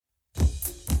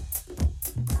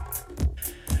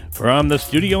From the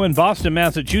studio in Boston,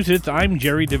 Massachusetts, I'm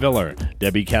Gerry DeViller.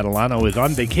 Debbie Catalano is on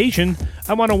vacation.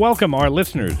 I want to welcome our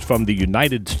listeners from the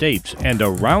United States and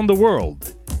around the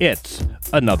world. It's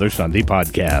Another Sunday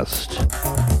Podcast.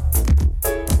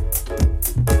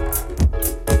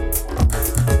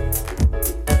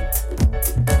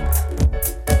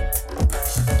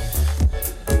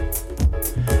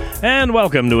 And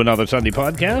welcome to Another Sunday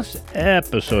Podcast,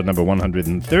 episode number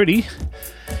 130,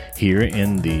 here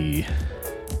in the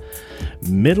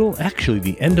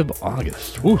the end of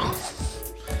August. Woo.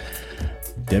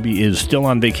 Debbie is still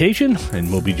on vacation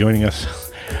and will be joining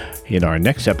us in our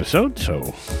next episode,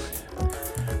 so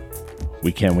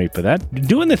we can't wait for that.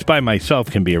 Doing this by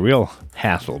myself can be a real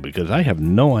hassle because I have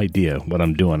no idea what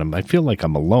I'm doing. I feel like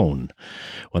I'm alone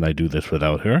when I do this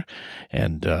without her.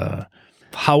 And,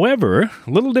 however, a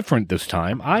little different this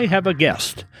time. I have a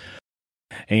guest.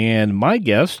 And my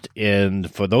guest,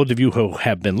 and for those of you who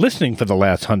have been listening for the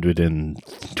last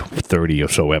 130 or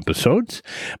so episodes,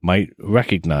 might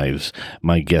recognize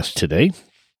my guest today.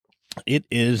 It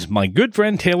is my good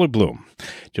friend Taylor Bloom.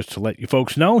 Just to let you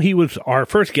folks know, he was our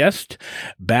first guest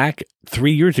back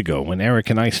 3 years ago when Eric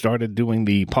and I started doing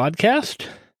the podcast.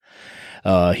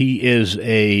 He is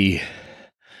a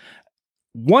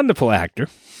wonderful actor,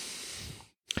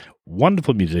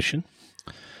 wonderful musician.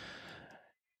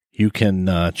 You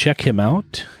can check him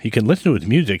out. You can listen to his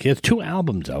music. He has 2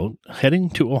 albums out, Heading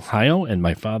to Ohio and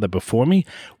My Father Before Me.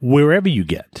 Wherever you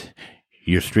get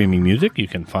your streaming music, you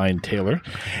can find Taylor,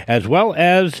 as well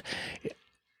as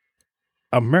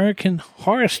American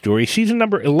Horror Story, season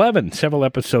number 11, several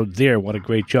episodes there. What a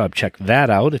great job. Check that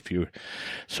out if you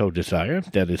so desire.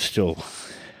 That is still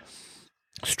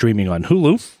streaming on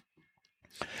Hulu.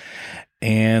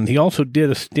 And he also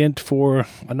did a stint for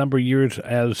a number of years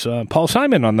as Paul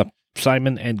Simon on the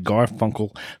Simon and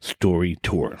Garfunkel Story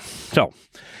Tour. So,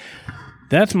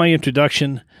 that's my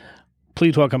introduction.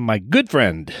 Please welcome my good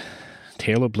friend,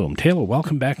 Taylor Bloom. Taylor,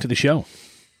 welcome back to the show.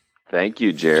 Thank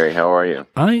you, Gerry. How are you?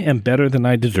 I am better than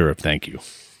I deserve, thank you.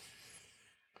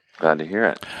 Glad to hear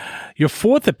it. Your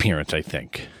 4th appearance, I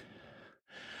think.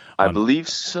 I believe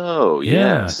so, yes.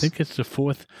 Yeah, I think it's the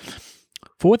fourth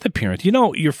appearance. You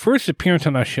know, your first appearance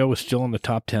on our show is still in the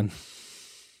top 10.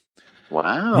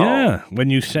 Wow. Yeah,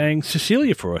 when you sang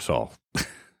Cecilia for us all.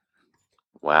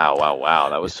 Wow.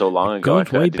 That was so long ago. I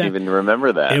didn't even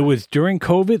remember that. It was during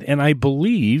COVID, and I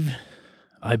believe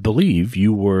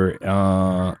you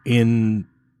were in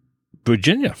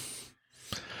Virginia.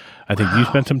 I think you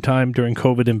spent some time during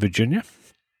COVID in Virginia.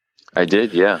 I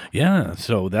did, yeah. Yeah,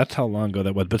 so that's how long ago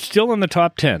that was, but still in the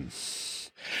top 10.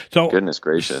 So, goodness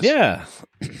gracious. Yeah.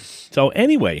 So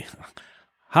anyway,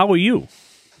 how are you?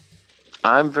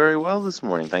 I'm very well this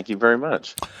morning. Thank you very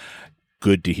much.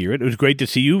 Good to hear it. It was great to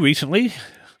see you recently.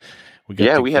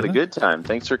 We had a good time.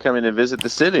 Thanks for coming to visit the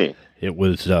city. It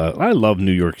was, I love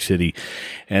New York City.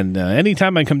 And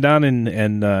anytime I come down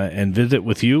and visit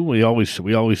with you, we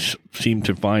always seem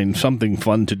to find something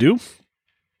fun to do.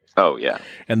 Oh, yeah.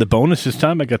 And the bonus this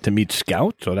time, I got to meet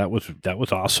Scout, so that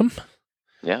was awesome.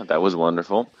 Yeah, that was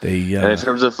wonderful. And in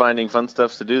terms of finding fun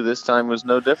stuff to do, this time was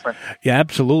no different. Yeah,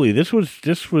 absolutely. This was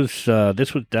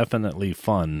definitely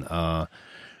fun.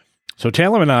 So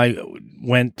Taylor and I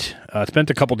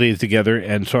spent a couple days together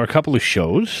and saw a couple of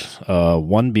shows.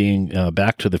 One being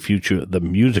Back to the Future, the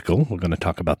musical. We're going to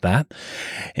talk about that,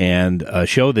 and a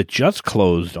show that just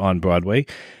closed on Broadway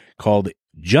called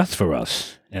Just for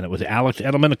Us, and it was Alex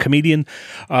Edelman, a comedian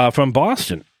from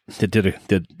Boston, that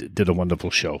did a wonderful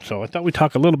show. So I thought we'd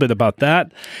talk a little bit about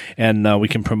that, and we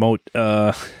can promote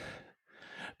Back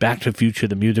to the Future,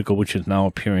 the musical, which is now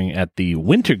appearing at the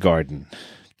Winter Garden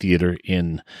Theater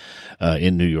in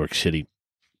New York City.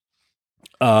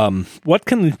 What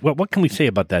can we say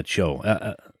about that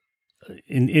show?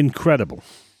 Incredible.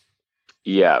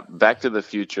 Yeah, Back to the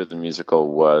Future, the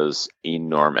musical was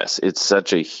enormous. It's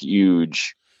such a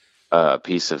huge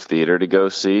piece of theater to go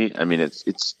see. I mean,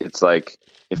 it's like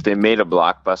if they made a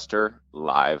blockbuster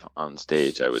live on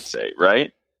stage, I would say,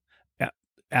 right? Yeah,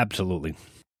 absolutely.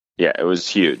 Yeah, it was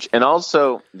huge. And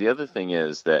also, the other thing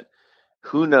is that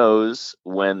who knows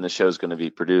when the show's going to be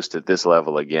produced at this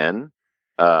level again.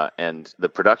 And the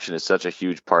production is such a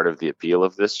huge part of the appeal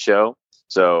of this show.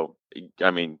 So,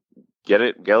 I mean, get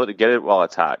it while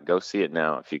it's hot. Go see it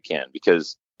now if you can,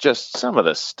 because just some of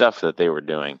the stuff that they were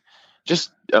doing,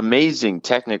 just amazing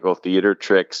technical theater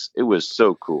tricks. It was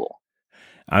so cool.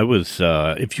 I was,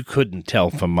 if you couldn't tell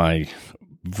from my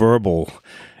verbal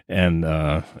and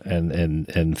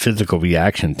physical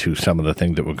reaction to some of the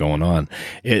things that were going on,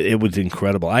 it was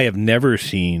incredible. I have never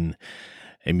seen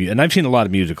And I've seen a lot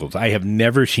of musicals. I have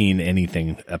never seen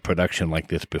a production like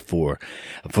this before.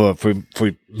 For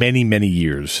many, many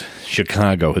years,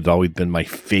 Chicago has always been my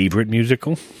favorite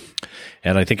musical,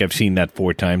 and I think I've seen that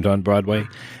 4 times on Broadway.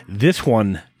 This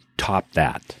one topped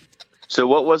that. So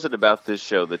what was it about this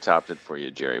show that topped it for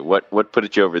you, Gerry? What put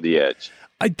it you over the edge?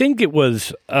 I think it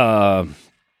was I'm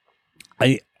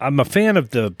a fan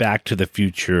of the Back to the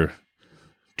Future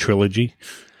trilogy,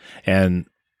 and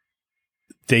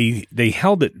they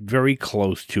held it very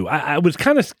close to. I was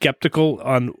kind of skeptical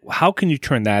on how can you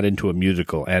turn that into a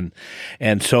musical, and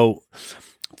so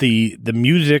the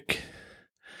music,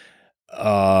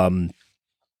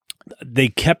 they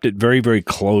kept it very, very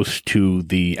close to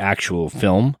the actual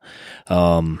film,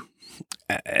 and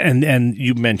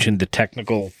you mentioned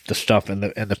the stuff and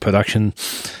the production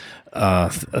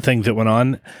things that went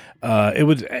on.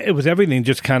 It was everything.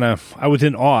 Just kind of, I was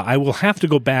in awe. I will have to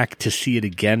go back to see it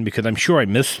again because I'm sure I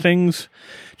missed things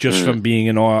just from being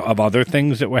in awe of other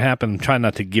things that were happening. I'm trying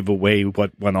not to give away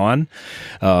what went on,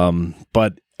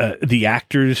 but the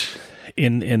actors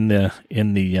in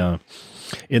the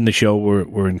show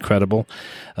were incredible,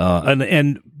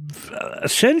 and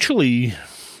essentially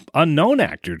unknown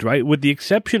actors, right? With the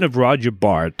exception of Roger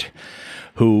Bart,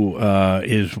 who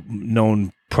is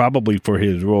known probably for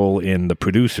his role in The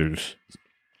Producers,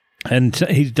 and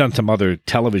he's done some other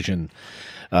television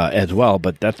as well.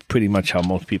 But that's pretty much how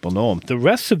most people know him. The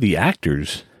rest of the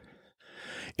actors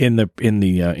in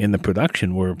the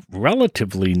production were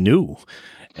relatively new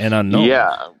and unknown.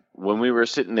 Yeah. When we were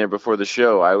sitting there before the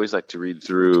show, I always like to read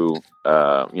through,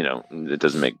 it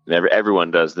doesn't make,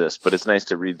 everyone does this, but it's nice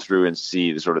to read through and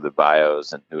see the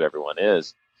bios and who everyone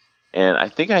is. And I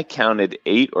think I counted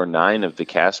 8 or 9 of the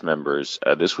cast members.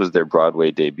 This was their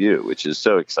Broadway debut, which is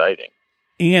so exciting.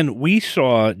 And we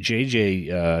saw J.J.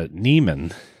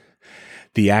 Neiman,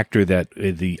 the actor that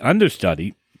is the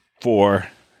understudy for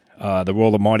the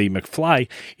role of Marty McFly,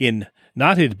 in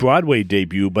not his Broadway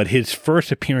debut, but his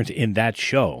first appearance in that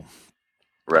show.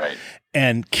 Right.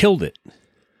 And killed it.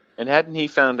 And hadn't he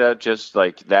found out just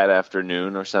like that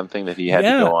afternoon or something that he had to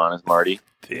go on as Marty?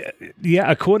 Yeah,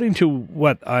 according to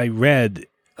what I read,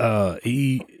 I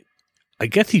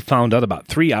guess he found out about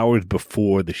 3 hours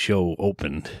before the show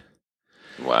opened.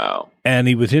 Wow. And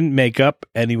he was in makeup,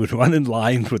 and he was running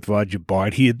lines with Roger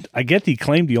Bart. I guess he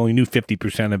claimed he only knew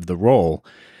 50% of the role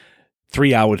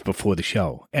 3 hours before the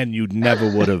show, and you never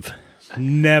would have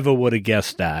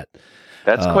guessed that.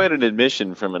 That's quite an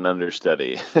admission from an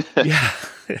understudy. Yeah.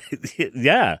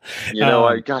 Yeah.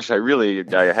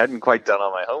 I hadn't quite done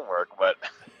all my homework, but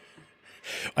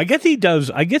I guess he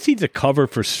does. I guess he's a cover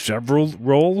for several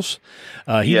roles.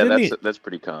 That's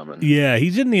pretty common. Yeah,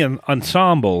 he's in the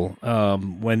ensemble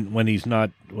when he's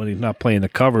not playing the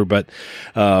cover, but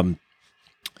I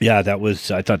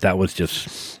thought that was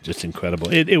just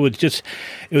incredible. It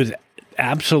was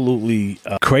absolutely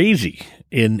crazy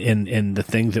in the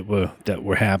things that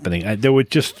were happening. There were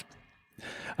just,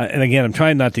 and again, I'm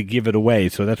trying not to give it away,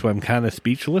 so that's why I'm kind of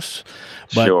speechless.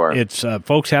 But sure. It's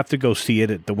folks have to go see it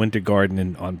at the Winter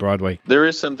Garden on Broadway. There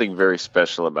is something very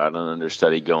special about an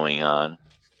understudy going on,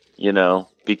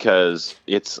 because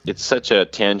it's such a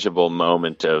tangible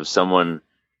moment of someone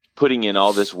putting in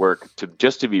all this work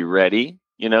to be ready,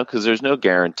 because there's no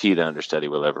guarantee the understudy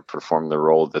will ever perform the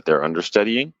role that they're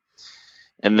understudying.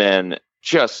 And then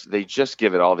they just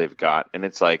give it all they've got. And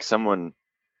it's like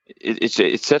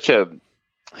it's such a,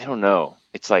 I don't know.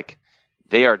 It's like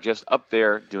they are just up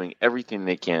there doing everything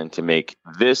they can to make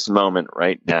this moment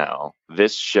right now,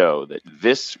 this show that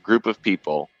this group of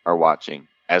people are watching,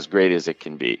 as great as it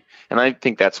can be. And I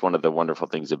think that's one of the wonderful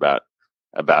things about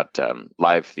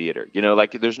live theater.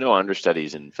 There's no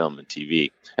understudies in film and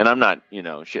TV. And I'm not,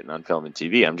 shitting on film and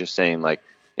TV. I'm just saying,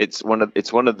 it's one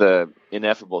of the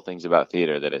ineffable things about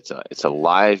theater, that it's a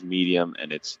live medium,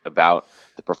 and it's about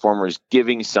the performers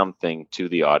giving something to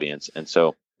the audience. And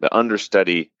so the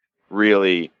understudy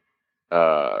really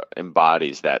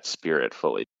embodies that spirit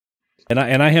fully. And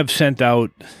I have sent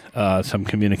out some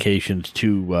communications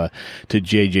to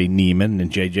J.J. Neiman.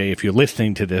 And J.J., if you're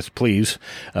listening to this, please,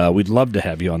 we'd love to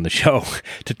have you on the show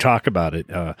to talk about it.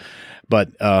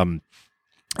 But of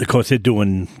course, they're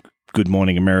doing Good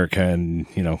Morning America and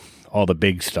all the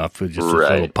big stuff with just a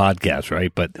little podcast,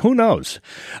 right? But who knows?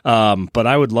 But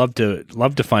I would love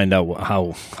to find out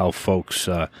how folks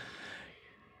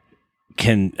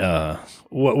can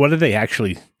what are they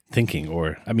actually thinking?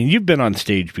 Or, I mean, you've been on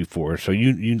stage before, so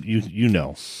you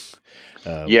know.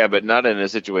 Yeah, but not in a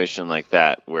situation like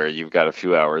that where you've got a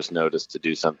few hours notice to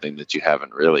do something that you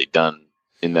haven't really done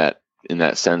in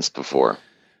that sense before.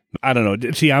 I don't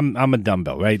know. See, I'm a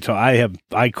dumbbell, right? So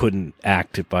I couldn't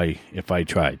act if I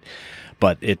tried,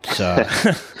 but it's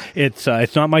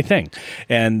it's not my thing,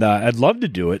 and I'd love to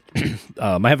do it.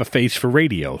 I have a face for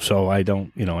radio, so I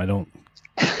don't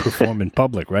perform in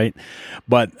public, right?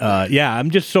 But yeah,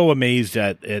 I'm just so amazed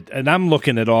at it, and I'm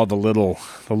looking at all the little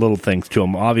things too.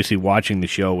 I'm obviously watching the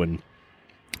show and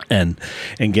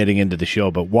getting into the show,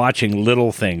 but watching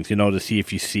little things, to see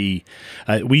if you see.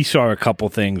 We saw a couple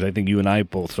things. I think you and I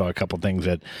both saw a couple things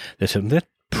that said that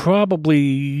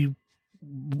probably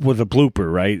was a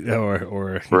blooper, right,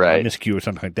 or right. miscue or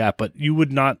something like that. But you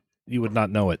would not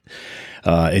know it.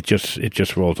 It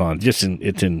just rolls on.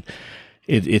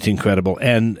 It's incredible.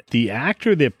 And the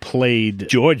actor that played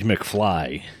George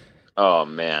McFly. Oh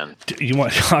man, you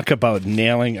want to talk about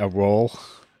nailing a role?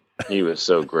 He was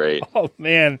so great. Oh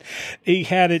man, he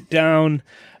had it down.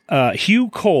 Hugh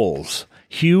Coles.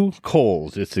 Hugh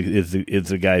Coles is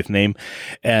the guy's name,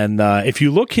 and if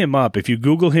you look him up, if you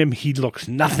Google him, he looks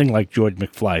nothing like George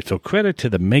McFly. So credit to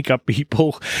the makeup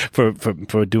people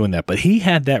for doing that. But he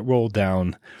had that role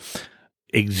down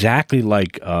exactly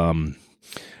like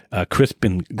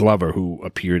Crispin Glover, who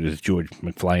appeared as George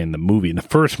McFly in the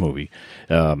first movie.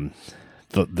 The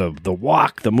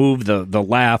walk, the move, the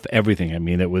laugh, everything. I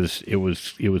mean, it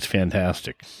was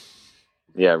fantastic.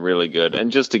 Yeah, really good. And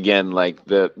just again, like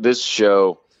this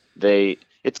show,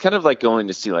 it's kind of like going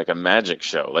to see like a magic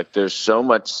show. Like there's so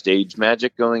much stage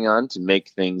magic going on to make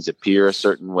things appear a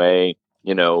certain way.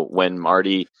 When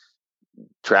Marty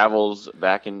travels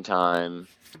back in time,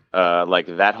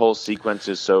 like that whole sequence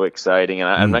is so exciting. And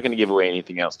I'm not going to give away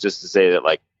anything else, just to say that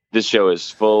like this show is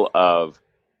full of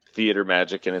theater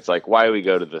magic, and it's like why we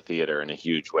go to the theater in a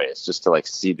huge way. It's just to like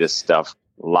see this stuff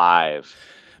live.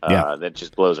 That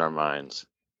just blows our minds.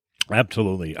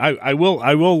 Absolutely. I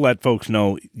will let folks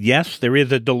know, yes, there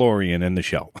is a DeLorean in the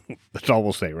show. That's all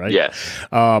we'll say, right? Yes.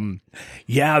 The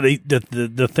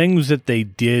things that they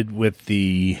did with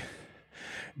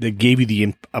that gave you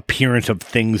the appearance of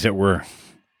things that were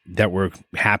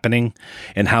happening,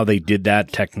 and how they did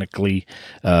that technically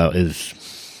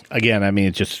is, again, I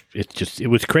mean, it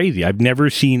was crazy. I've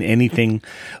never seen anything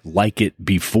like it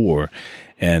before.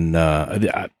 And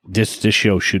this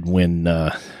show should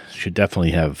win. Should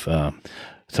definitely have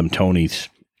some Tonys,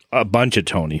 a bunch of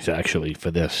Tonys actually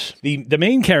for this. The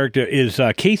main character is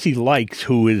Casey Likes,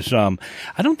 who is I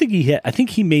think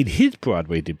he made his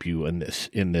Broadway debut in this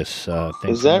thing. Is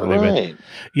that right?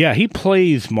 Yeah, he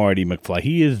plays Marty McFly.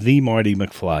 He is the Marty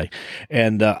McFly,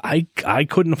 and I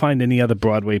couldn't find any other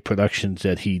Broadway productions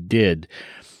that he did.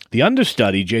 The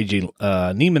understudy, J.J.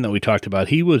 Neiman, that we talked about,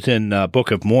 he was in Book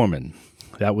of Mormon.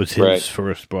 That was his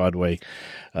first Broadway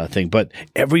thing. But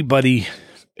everybody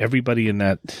in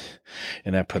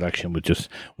that production was just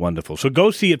wonderful. So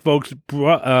go see it, folks.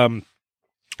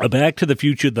 Back to the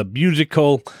Future, the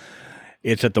musical.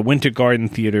 It's at the Winter Garden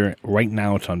Theater right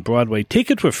now. It's on Broadway.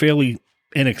 Tickets were fairly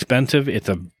inexpensive. It's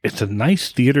a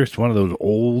nice theater. It's one of those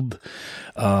old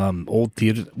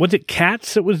theaters. Was it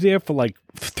Cats that was there for like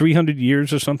 300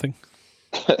 years or something?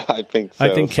 I think so.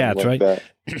 I think Cats, like right? That.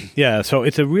 Yeah. So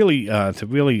it's a really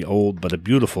old but a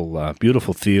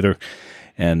beautiful theater,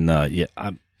 and I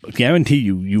guarantee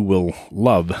you will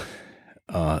love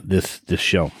this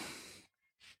show.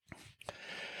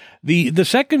 The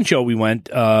second show we went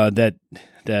that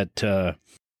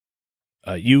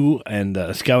you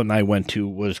and Scout and I went to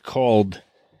was called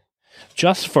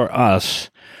Just for Us.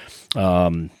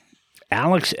 Alex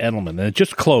Edelman, and it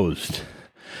just closed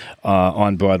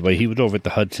on Broadway. He was over at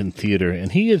the Hudson Theater,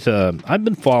 and he is I've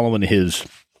been following his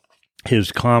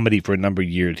comedy for a number of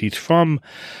years. He's from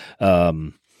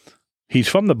the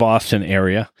Boston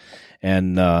area,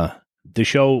 and the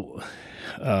show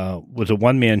was a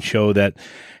one-man show that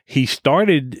he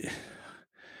started,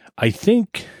 I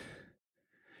think,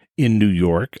 in New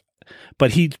York,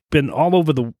 but he's been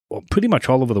pretty much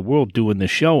all over the world doing this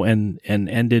show, and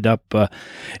ended up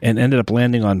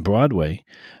landing on Broadway.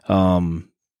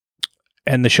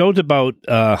 And the show's about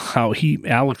how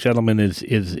Alex Edelman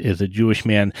is a Jewish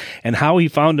man, and how he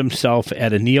found himself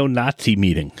at a neo-Nazi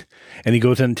meeting, and he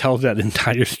goes and tells that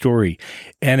entire story,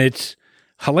 and it's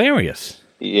hilarious.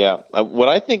 Yeah, what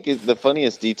I think is the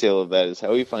funniest detail of that is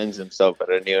how he finds himself at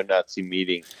a neo-Nazi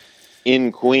meeting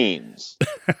in Queens.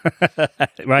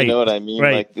 Right. You know what I mean?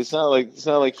 Right. Like it's not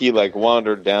like he like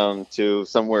wandered down to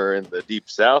somewhere in the deep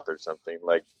south or something.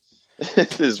 Like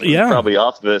this is probably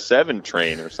off the 7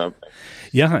 train or something.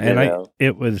 Yeah, and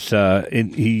it was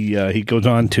he goes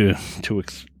on to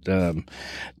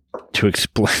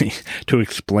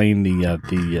explain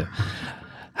the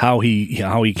how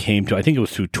he came to, I think it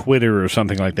was through Twitter or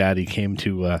something like that. He came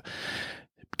to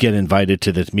get invited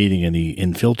to this meeting, and he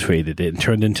infiltrated it and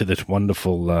turned into this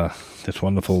wonderful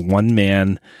one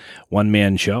man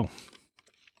show.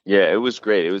 Yeah, it was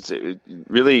great. It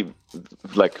really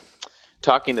like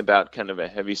talking about kind of a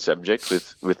heavy subject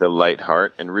with a light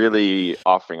heart, and really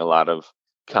offering a lot of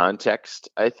context,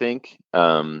 I think,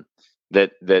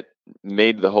 that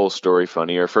made the whole story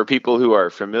funnier for people who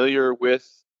are familiar with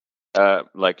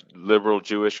like liberal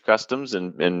Jewish customs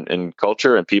and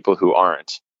culture, and people who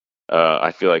aren't.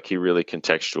 I feel like he really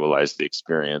contextualized the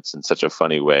experience in such a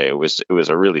funny way. It was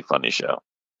a really funny show.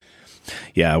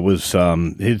 Yeah, it was.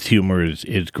 His humor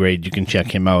is great. You can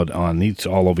check him out he's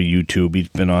all over YouTube. He's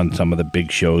been on some of the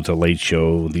big shows, The Late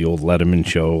Show, The Old Letterman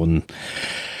Show, and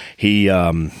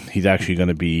he's actually going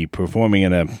to be performing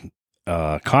in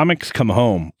a Comics Come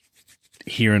Home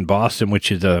here in Boston,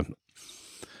 which is a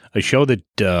show that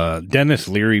Dennis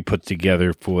Leary put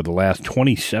together for the last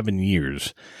 27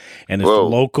 years, and it's a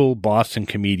local Boston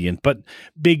comedian, but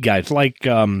big guys like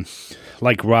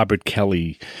Robert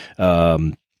Kelly.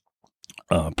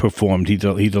 Performed. He's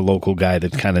a local guy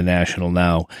that's kind of national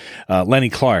now. Lenny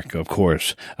Clark, of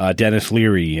course. Dennis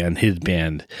Leary and his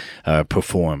band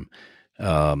perform.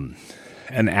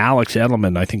 And Alex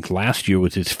Edelman, I think last year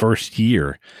was his first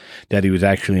year that he was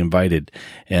actually invited.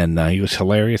 And he was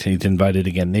hilarious, and he's invited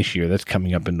again this year. That's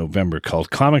coming up in November,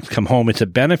 called Comics Come Home. It's a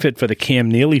benefit for the Cam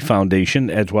Neely Foundation,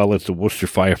 as well as the Worcester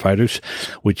Firefighters,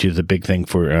 which is a big thing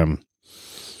for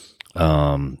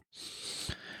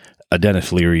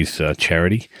Dennis Leary's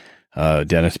charity.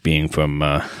 Dennis being from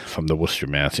the Worcester,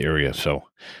 Mass area. So,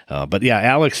 but yeah,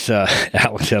 Alex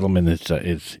Edelman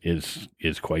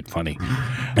is quite funny,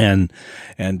 and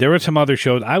there are some other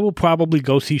shows. I will probably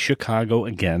go see Chicago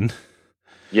again.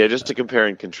 Yeah, just to compare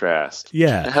and contrast.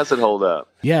 Yeah, how's it hold up?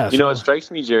 Yeah, it strikes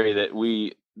me, Gerry, that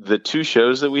the two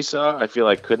shows that we saw, I feel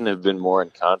like couldn't have been more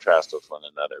in contrast with one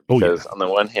another. Because on the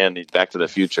one hand, Back to the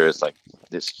Future is like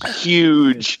this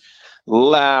huge,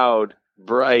 loud,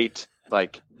 bright,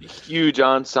 like huge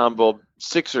ensemble,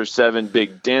 6 or 7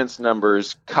 big dance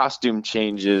numbers, costume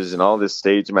changes, and all this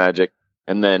stage magic.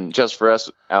 And then Just for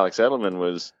Us, Alex Edelman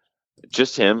was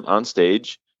just him on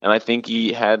stage. And I think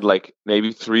he had like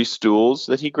maybe 3 stools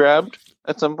that he grabbed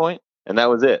at some point, and that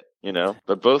was it,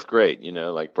 but both great,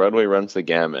 like Broadway runs the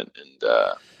gamut. And,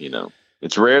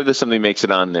 it's rare that somebody makes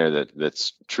it on there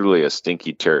that's truly a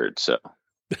stinky turd. So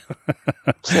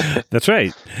that's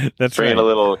right. That's bringing right. a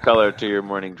little color to your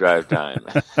morning drive time.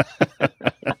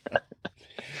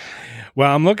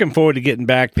 Well, I'm looking forward to getting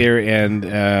back there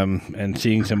and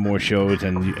seeing some more shows,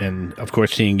 and of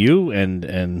course seeing you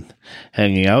and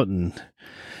hanging out and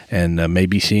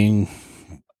maybe seeing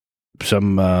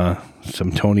some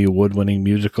Tony Award winning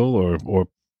musical or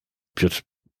just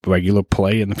regular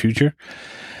play in the future.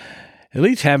 At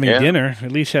least having dinner.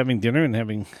 At least having dinner and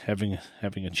having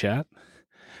a chat.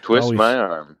 Twist my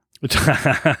arm.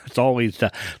 It's always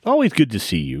good to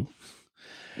see you.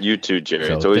 You too, Gerry.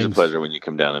 So it's always a pleasure when you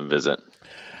come down and visit.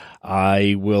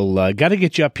 I will. Got to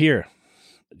get you up here.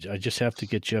 I just have to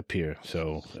get you up here.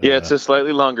 So yeah, it's a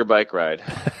slightly longer bike ride.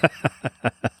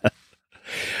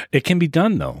 It can be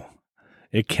done, though.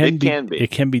 It can be.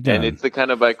 It can be done, and it's the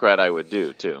kind of bike ride I would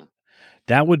do too.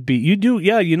 That would be, you do,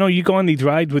 yeah, you go on these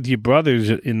rides with your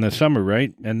brothers in the summer,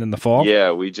 right? And in the fall?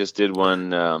 Yeah, we just did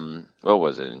one, what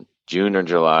was it, in June or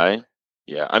July?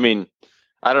 Yeah, I mean,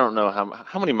 I don't know,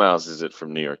 how many miles is it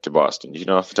from New York to Boston? Do you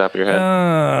know off the top of your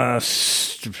head?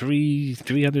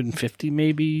 350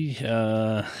 maybe.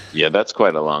 Yeah, that's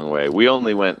quite a long way.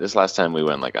 This last time we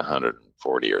went like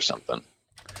 140 or something.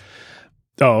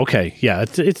 Oh, okay. Yeah,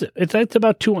 it's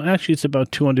about it's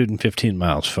about 215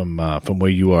 miles from where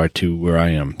you are to where I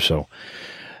am. So,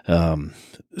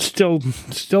 still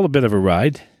a bit of a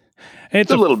ride. And it's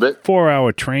a little bit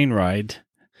 4-hour train ride.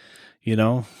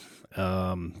 Yeah,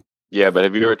 but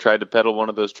have you ever tried to pedal one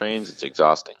of those trains? It's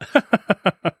exhausting.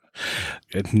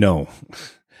 No.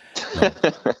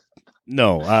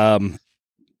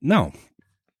 No.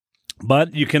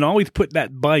 But you can always put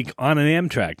that bike on an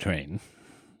Amtrak train.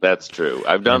 That's true.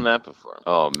 I've done that before.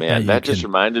 Oh, man. That just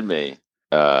reminded me.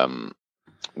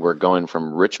 We're going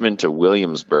from Richmond to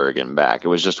Williamsburg and back. It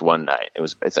was just one night.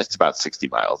 It's about 60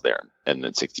 miles there and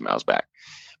then 60 miles back.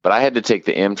 But I had to take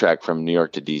the Amtrak from New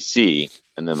York to D.C.,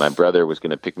 and then my brother was going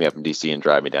to pick me up in D.C. and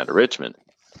drive me down to Richmond.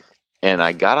 And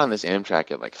I got on this Amtrak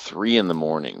at like 3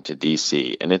 a.m. to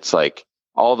D.C., and it's like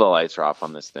all the lights are off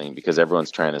on this thing because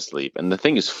everyone's trying to sleep, and the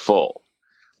thing is full.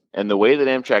 And the way that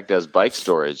Amtrak does bike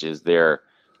storage is their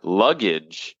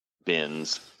luggage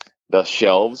bins, the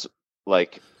shelves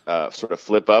sort of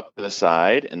flip up to the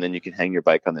side, and then you can hang your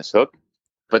bike on this hook.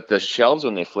 But the shelves,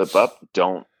 when they flip up,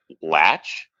 don't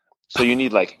latch. So you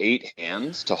need like 8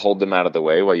 hands to hold them out of the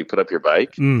way while you put up your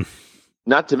bike.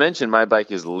 Not to mention my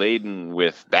bike is laden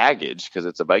with baggage because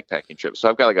it's a bike packing trip. So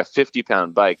I've got like a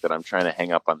 50-pound bike that I'm trying to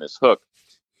hang up on this hook.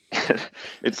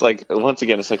 It's like, once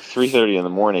again, it's like 3:30 in the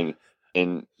morning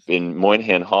in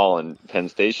Moynihan Hall in Penn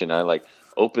Station. I like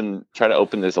try to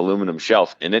open this aluminum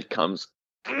shelf, and it comes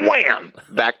wham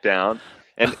back down,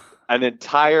 and an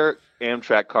entire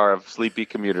Amtrak car of sleepy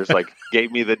commuters like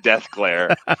gave me the death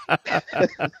glare.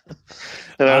 And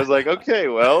I was like, okay,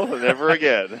 well, never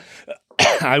again.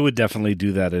 I would definitely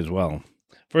do that as well.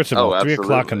 First of all, 3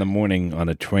 o'clock in the morning on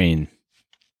a train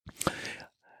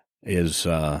is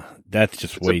that's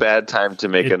just it's a bad time to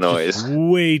make a noise.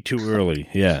 Way too early.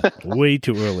 Yeah, way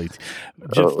too early.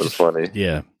 It was funny.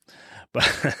 Yeah,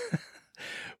 but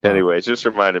anyway, it just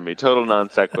reminded me. Total non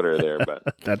sequitur there, but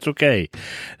that's okay.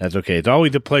 That's okay. It's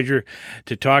always a pleasure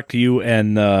to talk to you,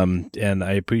 and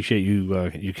I appreciate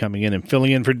you coming in and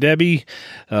filling in for Debbie.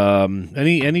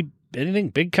 Anything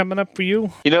big coming up for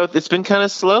you? It's been kind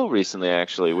of slow recently,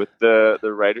 actually, with the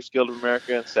Writers Guild of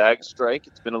America and SAG strike.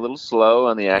 It's been a little slow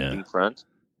on the acting front.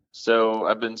 So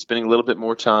I've been spending a little bit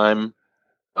more time,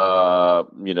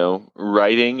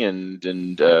 writing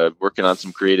and working on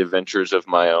some creative ventures of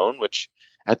my own, which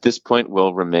at this point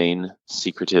will remain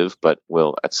secretive, but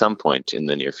will at some point in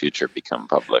the near future become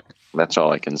public. That's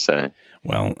all I can say.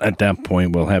 Well, at that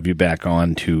point, we'll have you back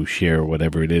on to share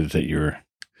whatever it is that you're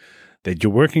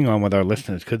working on with our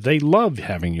listeners, because they love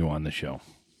having you on the show.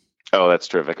 Oh, that's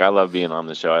terrific. I love being on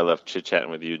the show. I love chit-chatting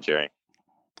with you, Gerry.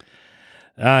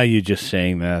 You're just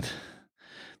saying that.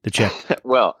 The check.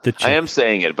 Well, I am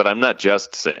saying it, but I'm not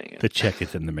just saying it. The check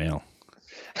is in the mail.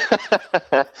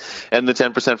 And the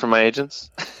 10% from my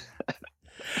agents?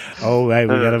 Oh, right.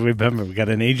 We got to remember, we got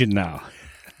an agent now.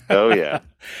 Oh, yeah.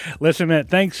 Listen, Matt,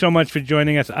 thanks so much for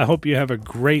joining us. I hope you have a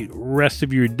great rest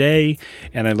of your day,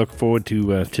 and I look forward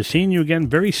to seeing you again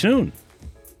very soon.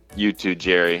 You too,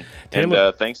 Gerry. And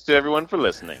thanks to everyone for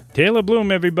listening. Taylor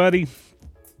Bloom, everybody.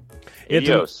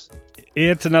 Adios.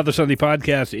 It's Another Sunday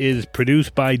Podcast is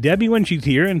produced by Debbie when she's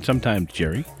here, and sometimes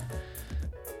Gerry.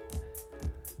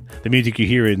 The music you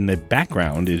hear in the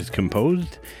background is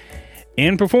composed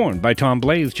and performed by Tom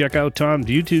Blaze. Check out Tom's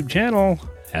YouTube channel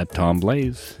at Tom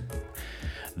Blaze.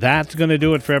 That's going to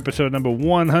do it for episode number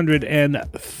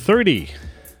 130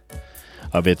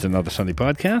 of It's Another Sunday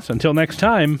Podcast. Until next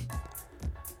time,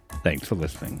 thanks for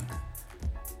listening.